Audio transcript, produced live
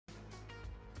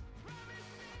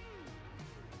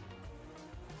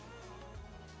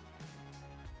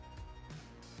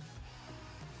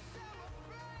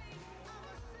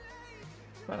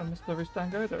Right, I missed the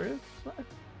Stango. There he is. Right.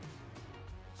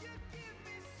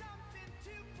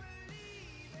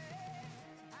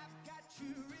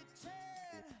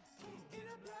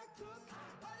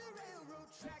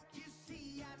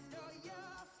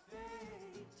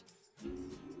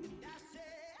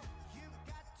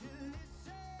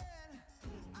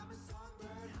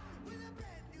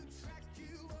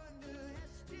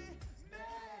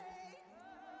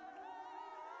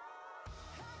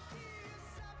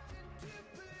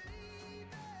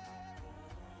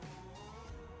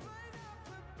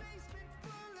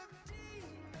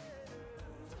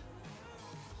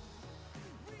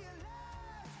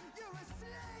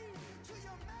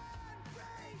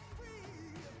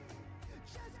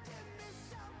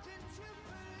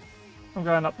 I'm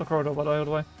going up the corridor, by the way, all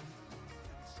the way.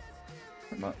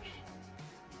 Pretty much.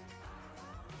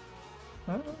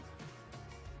 Oh.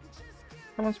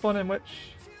 Come on, spawn in,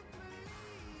 witch.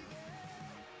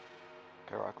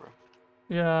 Go aggro.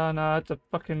 Yeah, no, I had to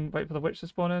fucking wait for the witch to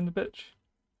spawn in, the bitch.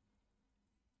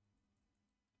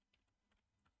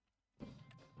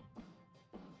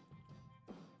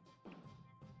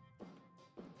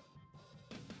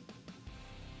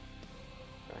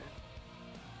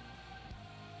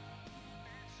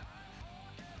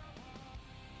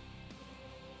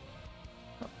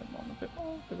 A bit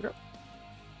more. There we go.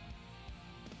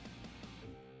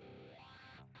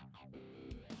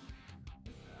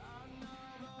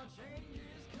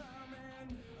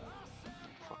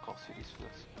 Fuck off, CDs for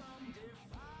this.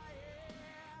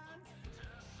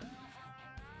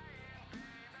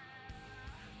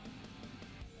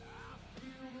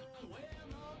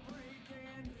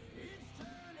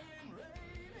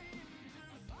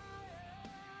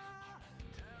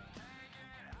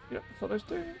 Yep, that's what those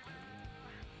do.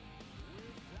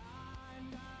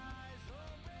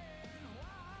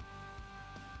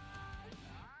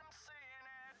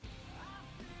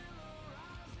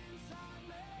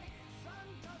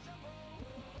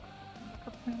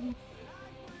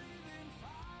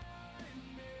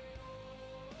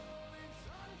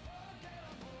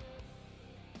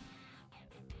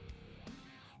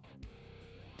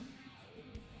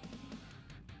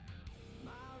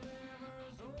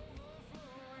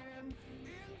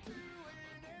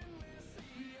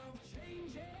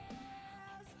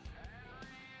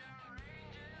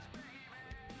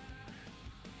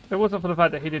 If it wasn't for the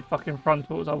fact that he did fucking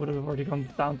frontals, I would have already gone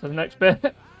down to the next bit.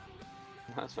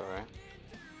 That's alright.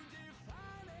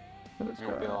 Let's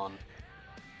You'll go. be on.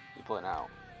 You pulling out?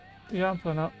 Yeah, I'm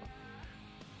pulling up.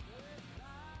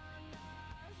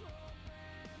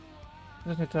 I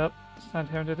just need to stand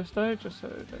here and do this stage, just so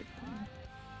they can...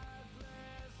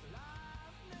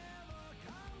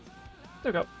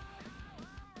 There we go.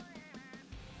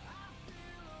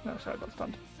 No, sorry, I got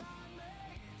stunned.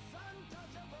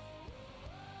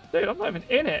 Dude, I'm not even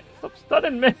in it. Stop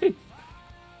stunning me.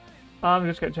 I'm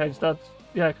just getting changed studs.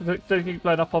 Yeah, because it's going to keep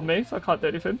blowing up on me, so I can't do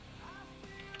anything.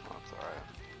 Oh, that's alright.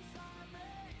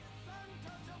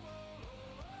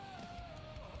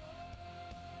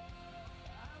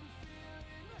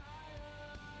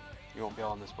 You won't be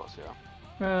on this boss,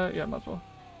 yeah? Yeah, might as well.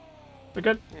 We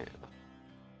good? Yeah.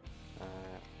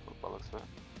 By the looks of it.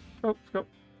 Go, let's go.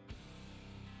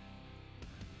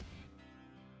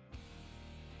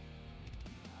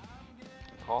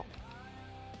 Hot.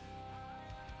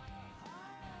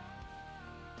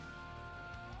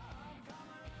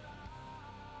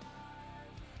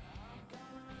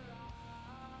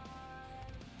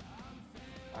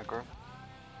 Aggro.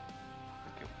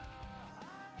 Thank you.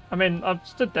 I mean, I've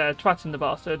stood there twatting the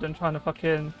bastard and trying to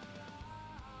fucking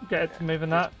get it to move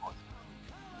in that.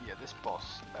 Yeah, this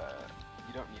boss,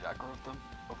 you don't need aggro of them,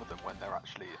 other than when they're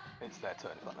actually, it's their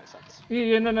turn, if that makes sense.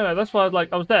 Yeah, no. That's why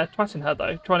I was there twatting her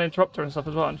though, trying to interrupt her and stuff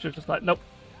as well, and she was just like, nope.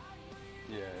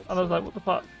 Yeah. And I was like, what the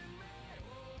fuck?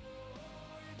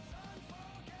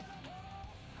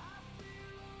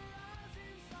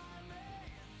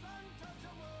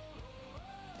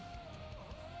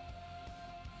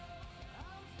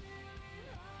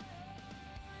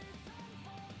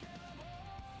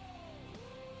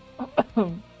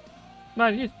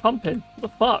 Man, he's pumping. What the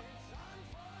fuck?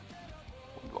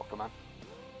 Walker, man.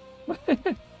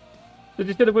 Did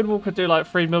you see the Windwalker do like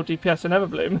 3 mil DPS in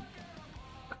Everbloom?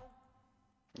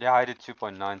 Yeah, I did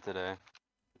 2.9 today.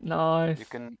 Nice. You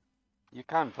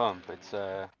can pump. It's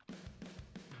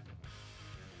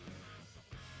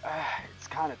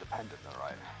kind of dependent though,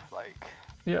 right? Like,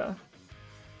 Yeah.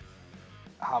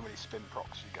 how many spin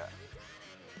procs you get.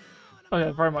 Oh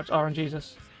yeah, very much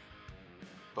RNGesus.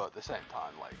 But at the same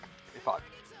time, like, if I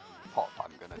pop,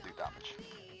 I'm gonna do damage.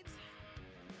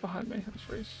 Behind me, that's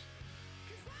Reese.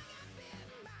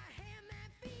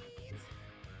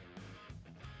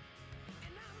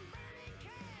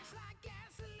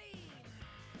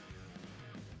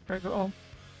 Okay, go on.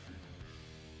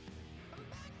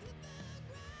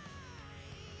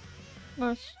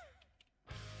 Nice.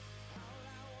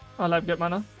 I like get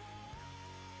mana.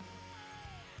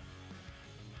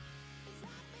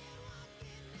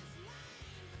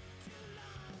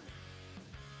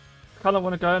 Kind of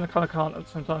want to go and I kind of can't at the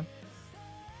same time.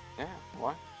 Yeah,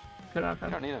 why? Okay, now I You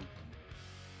can. don't need him.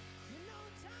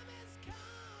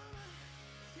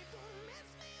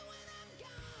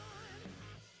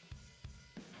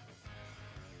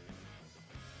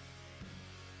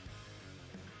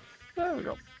 There we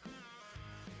go.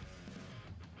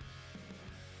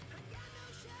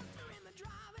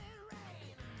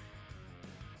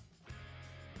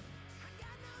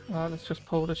 Let's just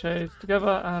pull the shades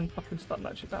together and fucking stun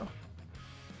that shit down.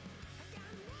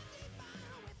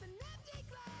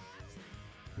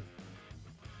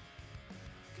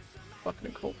 Fucking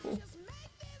incorporeal.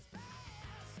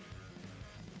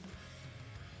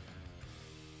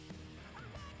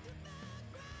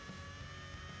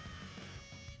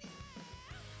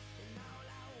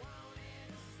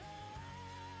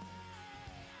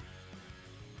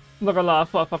 I'm not gonna lie, I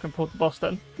thought I fucking pulled the boss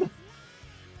then. You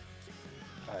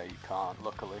can't,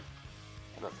 luckily.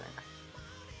 I don't think.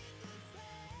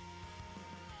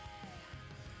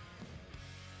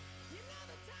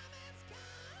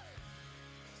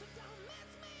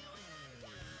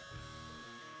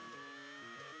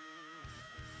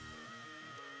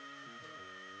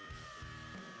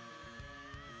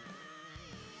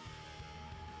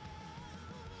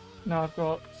 Now I've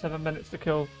got 7 minutes to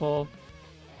kill for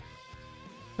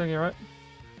thingy, right?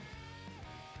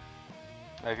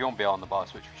 If you want to be on the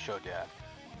boss, which we should, yeah.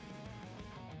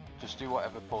 Just do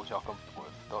whatever pulls you're comfortable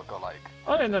with. Don't go like...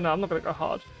 Oh, no, I'm not gonna go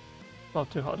hard. Well,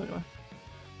 too hard anyway. You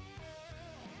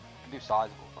can do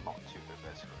sizable, but not too good,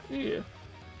 basically. Yeah.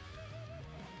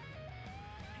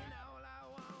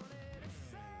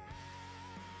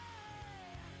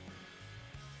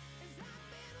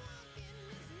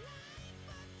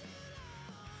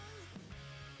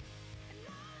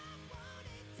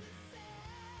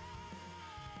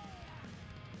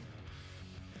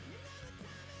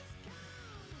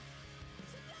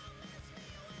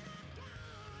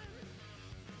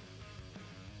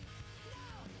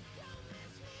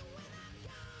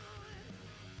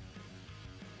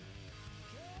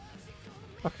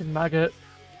 Fucking maggot.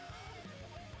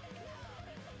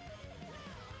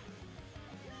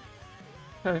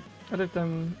 Okay, I did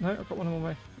them. No, I've got one on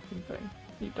my fucking thing.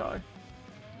 You die.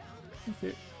 Thank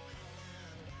you.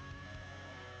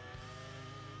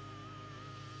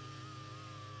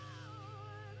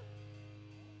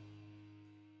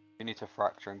 You need to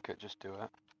fracture and kit, just do it.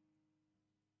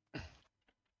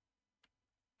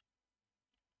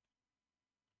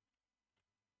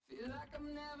 Feel like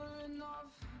I'm never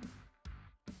enough.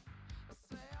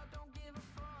 I say I don't give a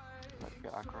fuck. Let's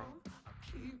get aggro. I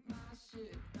keep my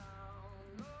shit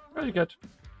down. Very good.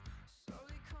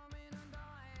 Slowly coming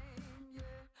undone,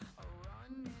 yeah. I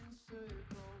run in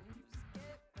circles.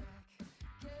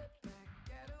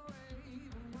 Get away.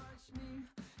 But watch me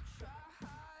try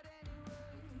hard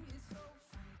anyway. It's so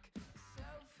fake,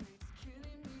 self-hate's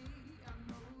killing me. I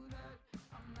know that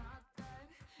I'm not that,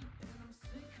 and I'm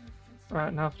sick of pretending.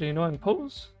 Right, now for the annoying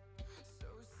pulls. So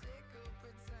sick of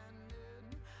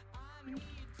pretending. I need to run away.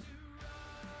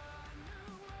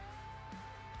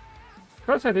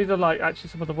 Can I say these are like actually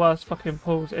some of the worst fucking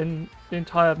pulls in the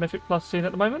entire Mythic Plus scene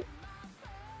at the moment?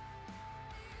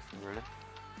 Really?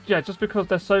 Yeah, just because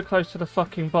they're so close to the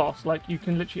fucking boss, like you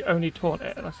can literally only taunt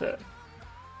it and that's it.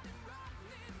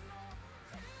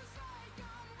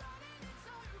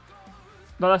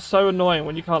 No, that's so annoying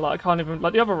when you can't, like, I can't even,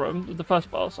 like the other room, the first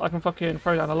boss, I can fucking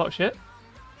throw down a lot of shit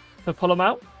to pull them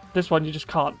out. This one you just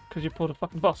can't, because you pulled a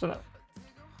fucking boss, innit?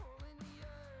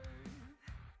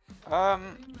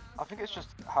 I think it's just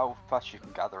how fast you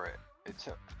can gather it.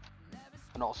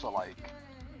 And also like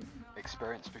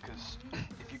experience, because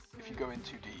if you go in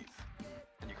too deep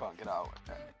and you can't get out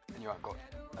and you haven't got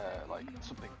like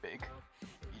something big,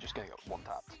 you're just gonna get one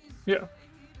tapped. Yeah.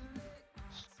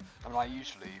 I mean,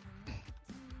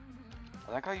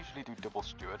 I think I usually do double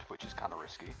steward, which is kind of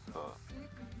risky, but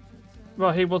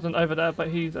Well, he wasn't over there, but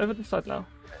he's over this side now.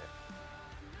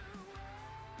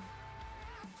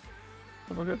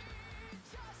 So we're good.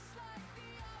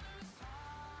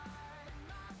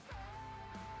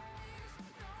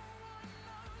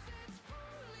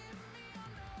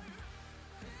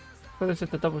 So this is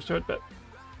the double steward bit.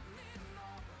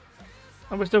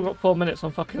 And we've still got 4 minutes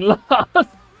on fucking last.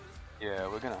 yeah,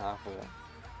 we're gonna have it.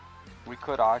 We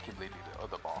could arguably do the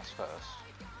other boss first.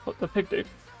 What, the pig dude?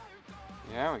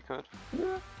 Yeah, we could.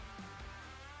 Yeah.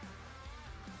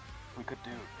 We could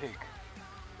do pig.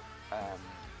 and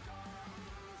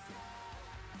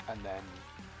then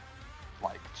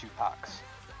like 2 packs,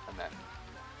 and then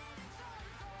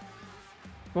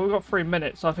Well, we've got 3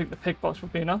 minutes, so I think the pig box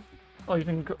would be enough. Oh, you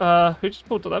think, who just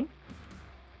pulled to them?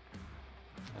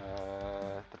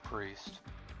 the priest.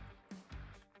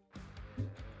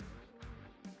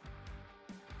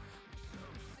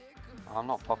 I'm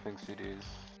not popping CDs.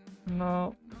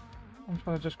 No. I'm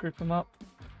trying to just group them up.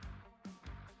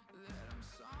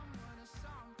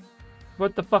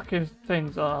 What the fucking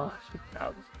things are.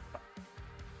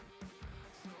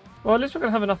 Well, at least we're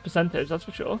going to have enough percentage, that's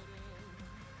for sure.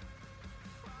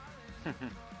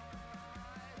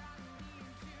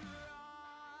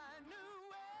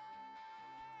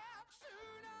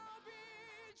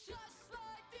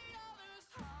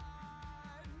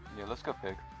 Yeah, let's go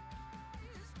pig.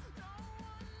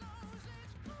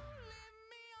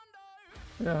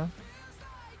 Yeah.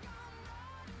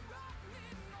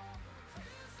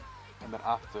 And then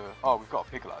after... Oh, we've got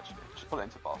a piglet actually. Just put it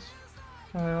into boss.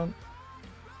 Hang on.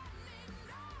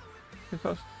 Who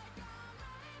first?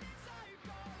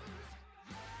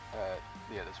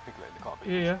 Yeah, there's a piglet in the car, but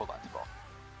Yeah, you yeah. just put that into boss.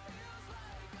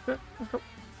 Okay, let's go.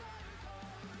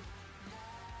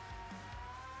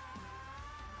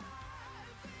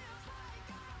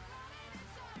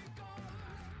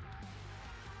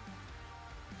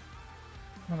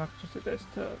 And I can just do this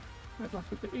to make life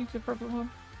a bit easier for everyone.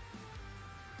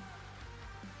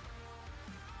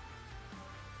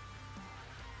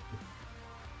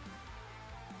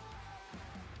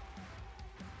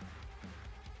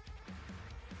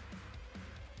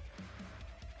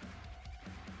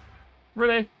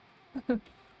 Really?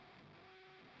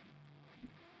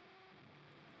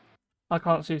 I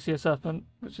can't see a serpent,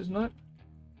 which is no.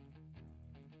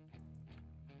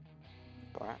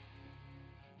 Alright.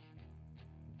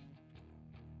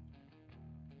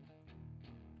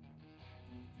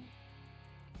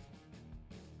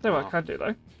 There I Oh. can do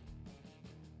though.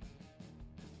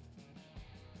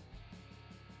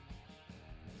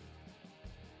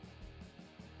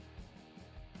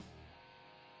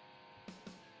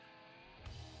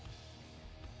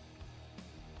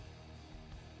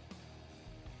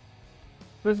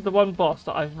 This is the one boss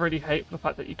that I really hate for the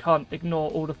fact that you can't ignore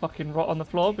all the fucking rot on the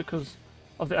floor because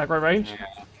of the aggro range. Yeah.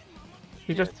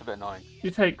 You just It's a bit annoying.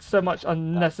 you take so much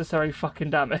unnecessary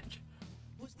fucking damage.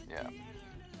 Yeah.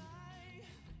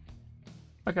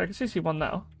 Okay, I can see one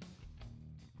now.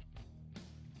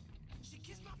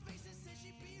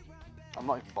 I'm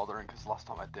not even bothering because last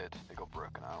time I did, it got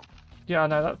broken out. Yeah, I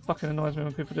know, that fucking annoys me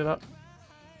when people do that.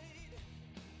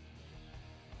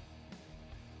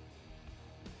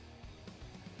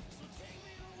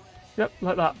 Yep,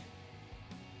 like that.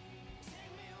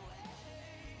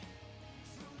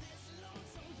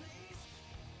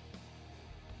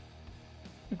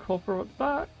 Incorporate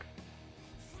back.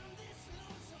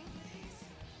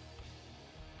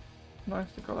 Nice,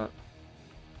 I got that.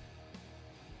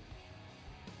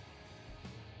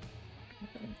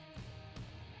 Okay.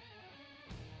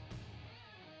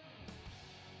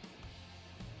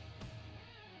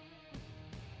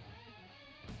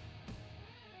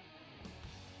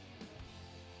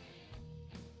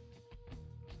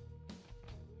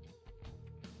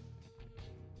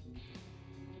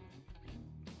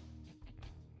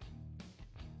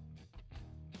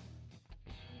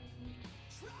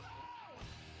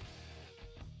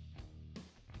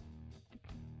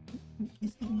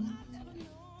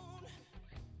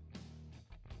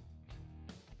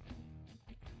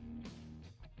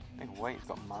 I think Wade's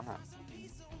got mana.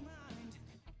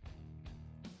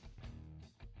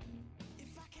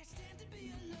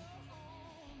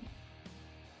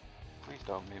 Please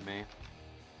don't be me.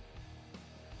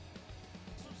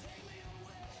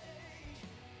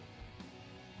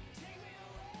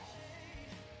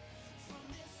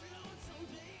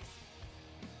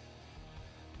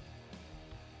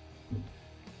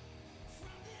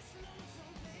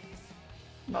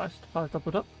 Nice, I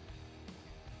doubled up.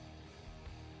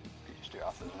 You just do it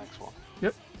after the next one.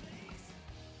 Yep.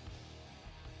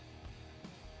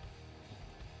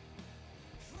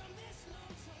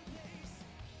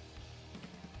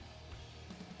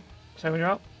 Say when you're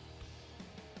out.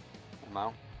 I'm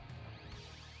out.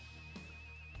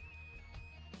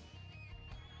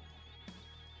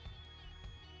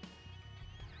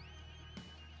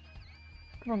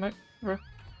 Come on, mate. Over.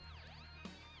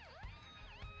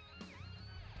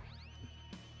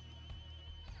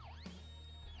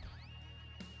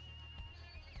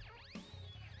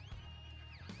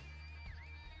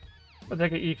 I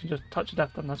take it you can just touch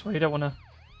death then, that's why you don't want to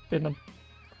bin them.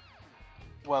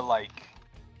 Well, like,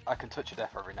 I can touch a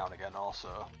death every now and again.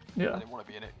 Also, Yeah. I didn't want to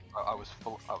be in it. I was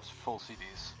full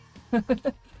CDs.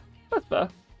 That's fair.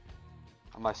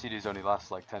 And my CDs only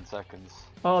last like 10 seconds.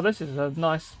 Oh, this is a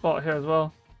nice spot here as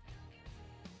well.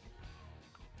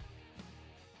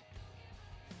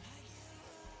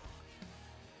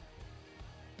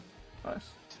 Nice.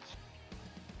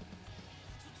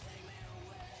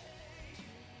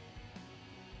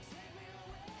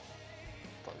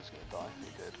 Thought he was gonna die.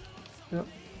 He did. Yep.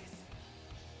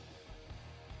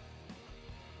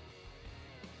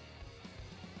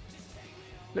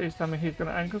 Please tell me he's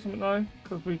gonna anchor something though,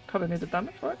 because we kind of need the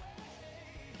damage, right?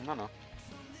 No.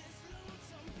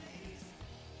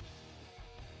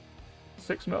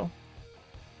 6 mil.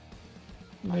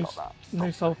 I got that.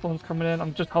 New soul forms coming in.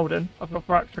 I'm just holding. I've got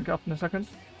Thrax drink it up in a second.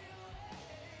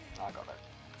 I got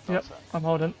it. Yep, That's it. I'm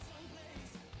holding.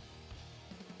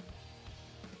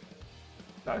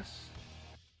 Nice.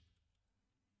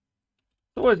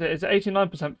 So what is it? Is it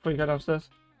 89% before you go downstairs?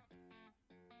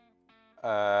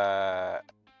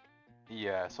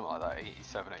 Yeah, something like that.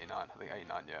 87, 89. I think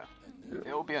 89. Yeah.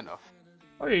 It'll be enough.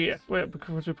 Oh yeah. Wait,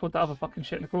 because we pulled that other fucking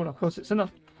shit in the corner. Of course it's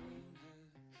enough.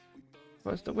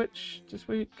 Where's the witch this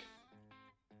week?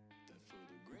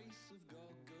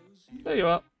 There you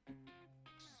are.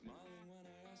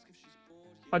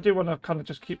 I do want to kind of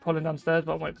just keep pulling downstairs,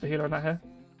 but I'm waiting for the healer on that here.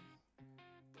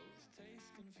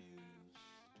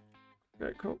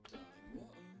 Okay, cool.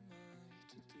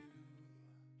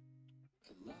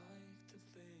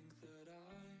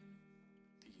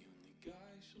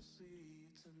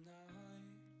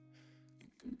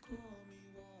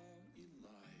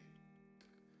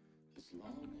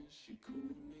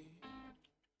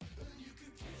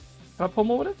 Can I pull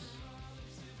more with this?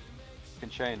 You can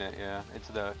chain it, yeah,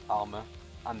 into the armor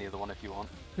and the other one if you want.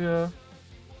 Yeah.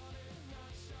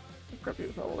 I'll grab you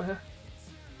as well over here.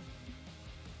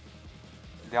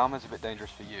 The armor's a bit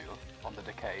dangerous for you on the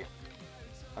decay.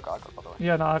 I got it by the way.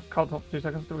 Yeah, no, I can't talk for 2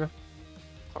 seconds. There we go.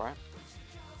 It's alright.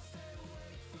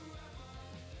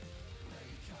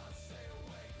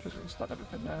 Just gonna start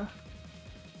everything there.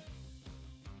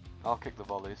 I'll kick the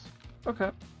volleys. Okay.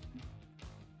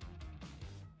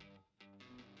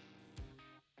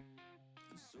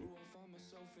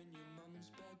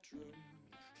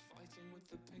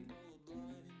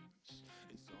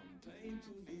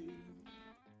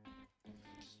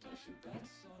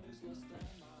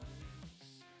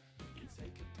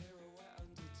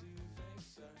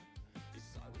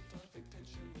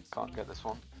 Can't get this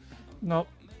one. Nope.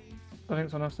 I think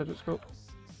someone else did it, scope.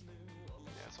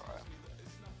 Yeah, it's alright.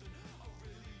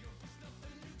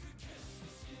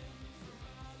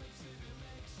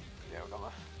 Yeah, we got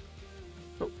left.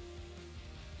 Cool.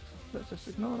 Let's just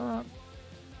ignore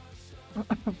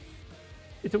that.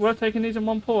 Is it worth taking these in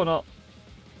one pull or not?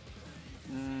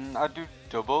 I'd do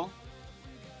double,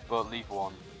 but leave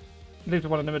one. Leave the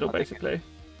one in the middle, I think basically.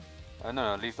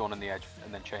 No, leave the one on the edge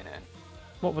and then chain it in.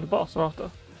 What, with the boss or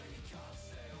after?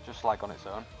 Just like on its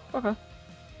own. Okay.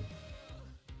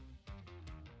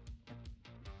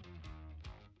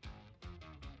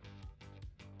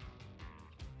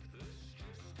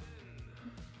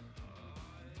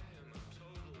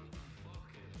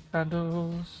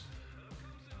 Candles.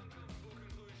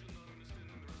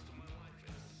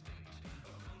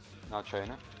 Now chain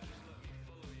it.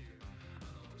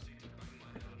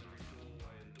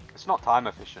 It's not time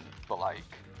efficient, but like,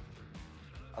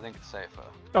 I think it's safer.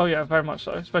 Oh yeah, very much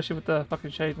so, especially with the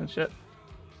fucking shades and shit.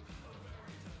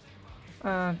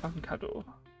 And fucking candle.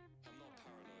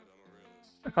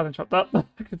 I can't interrupt that.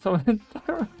 Can someone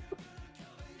interrupt?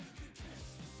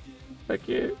 Thank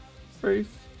you, Bruce.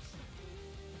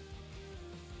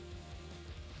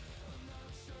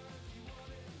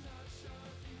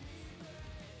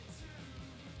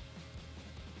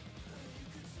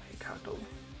 Candle.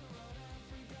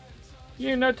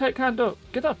 You no take candle.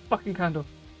 Get that fucking candle.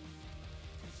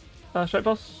 Straight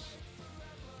boss.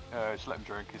 Just let him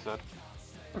drink, he said.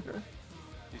 Okay.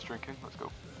 He's drinking, let's go.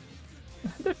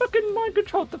 They fucking mind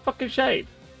controlled the fucking shade.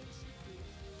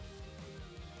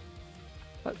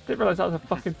 I didn't realise that was a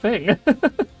fucking thing.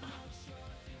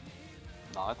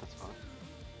 Nah, that's fine.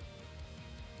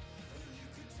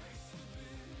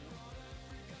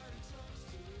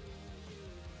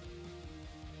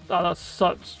 Oh, that's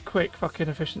such quick fucking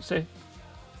efficiency.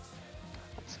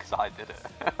 It's because I did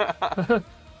it.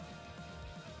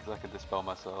 Because I can dispel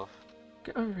myself.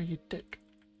 Get over here, you dick.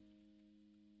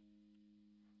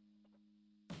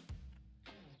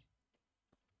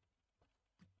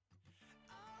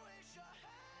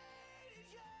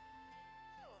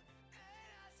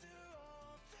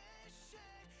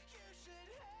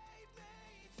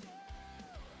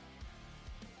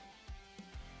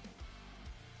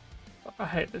 I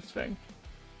hate this thing.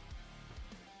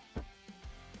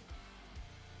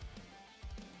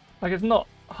 Like, it's not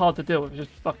hard to deal with, it's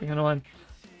just fucking annoying.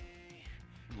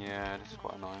 Yeah, this is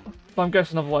quite annoying. But I'm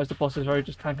guessing otherwise the boss is very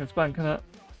just tank and spank, isn't it?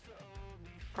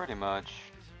 Pretty much.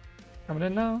 Coming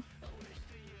in now.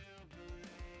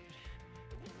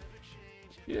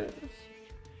 Yes.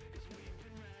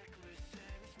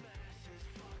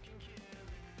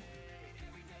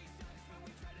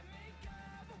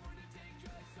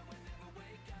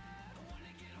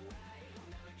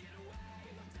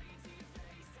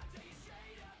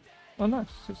 Oh, nice.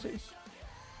 Success.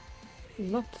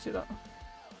 Love to see that.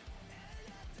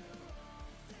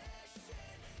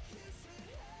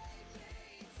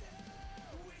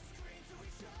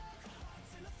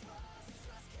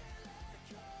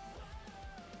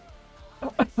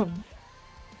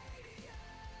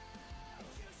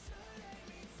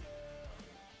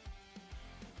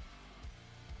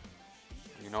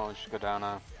 You know, just go down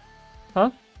there. Huh?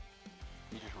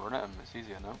 You just run at them, it's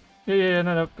easier, no? Yeah,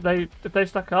 no. But if they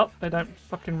stack up, they don't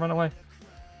fucking run away.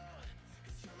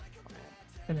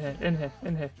 In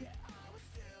here.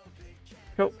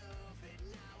 Cool.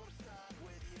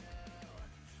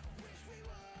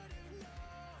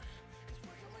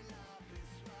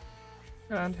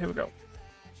 And here we go.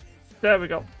 There we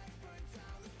go.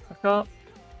 Back up.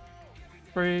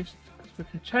 Freeze. Because we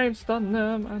can chain stun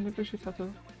them and we push each other.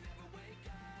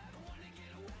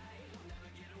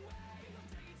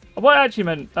 What I actually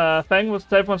meant, Feng, was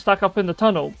to everyone stack up in the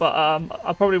tunnel, but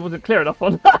I probably wasn't clear enough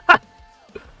on that.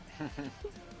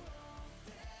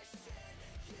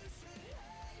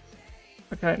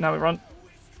 Okay, now we run.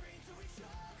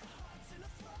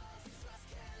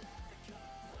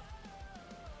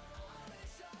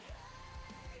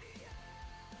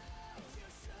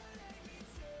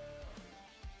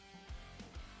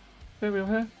 Here we are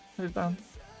here. Move down.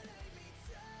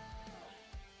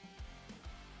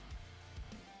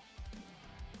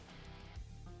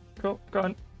 Cool, go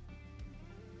on.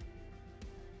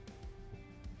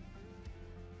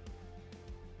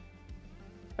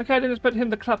 Okay, I didn't expect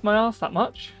him to clap my ass that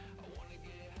much.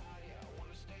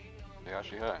 They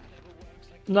actually hurt.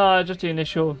 No, just the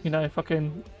initial, you know,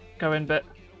 fucking go in bit.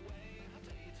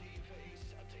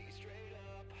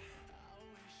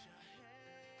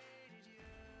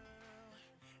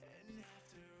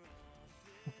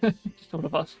 Just all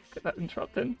of us get that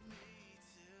interrupt in.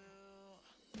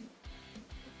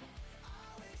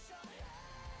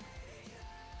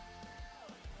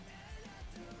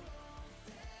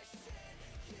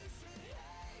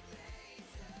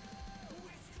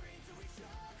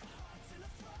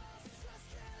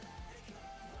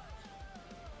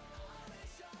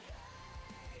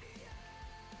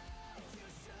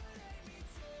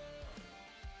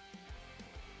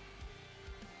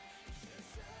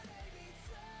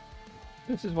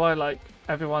 This is why, like,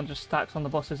 everyone just stacks on the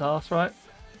boss's ass, right?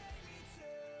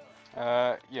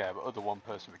 Yeah, but other one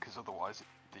person, because otherwise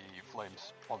the flame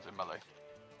spawns in melee.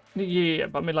 Yeah,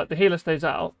 but I mean, like, the healer stays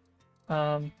out.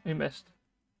 He missed.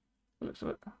 The looks of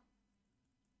it.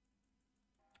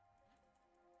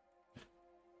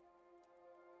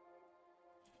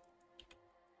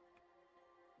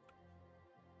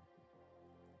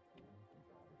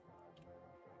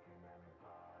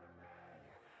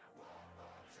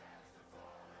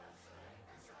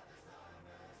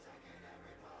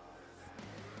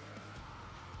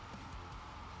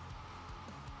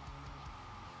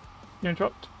 You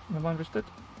interrupt? No mind rested.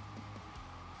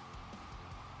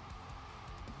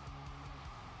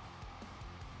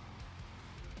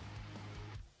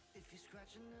 If you're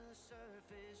scratching the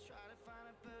surface, try to find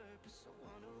a purpose. I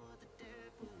wonder what the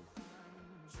devil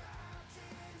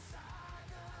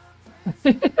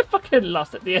finds. Fucking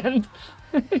lost at the end.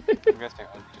 I'm guessing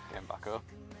I'm just getting back up.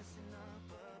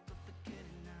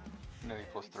 Nearly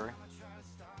 +3.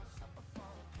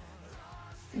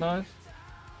 Nice.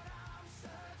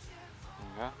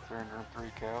 Yeah,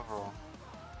 303k overall.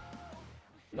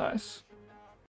 Nice.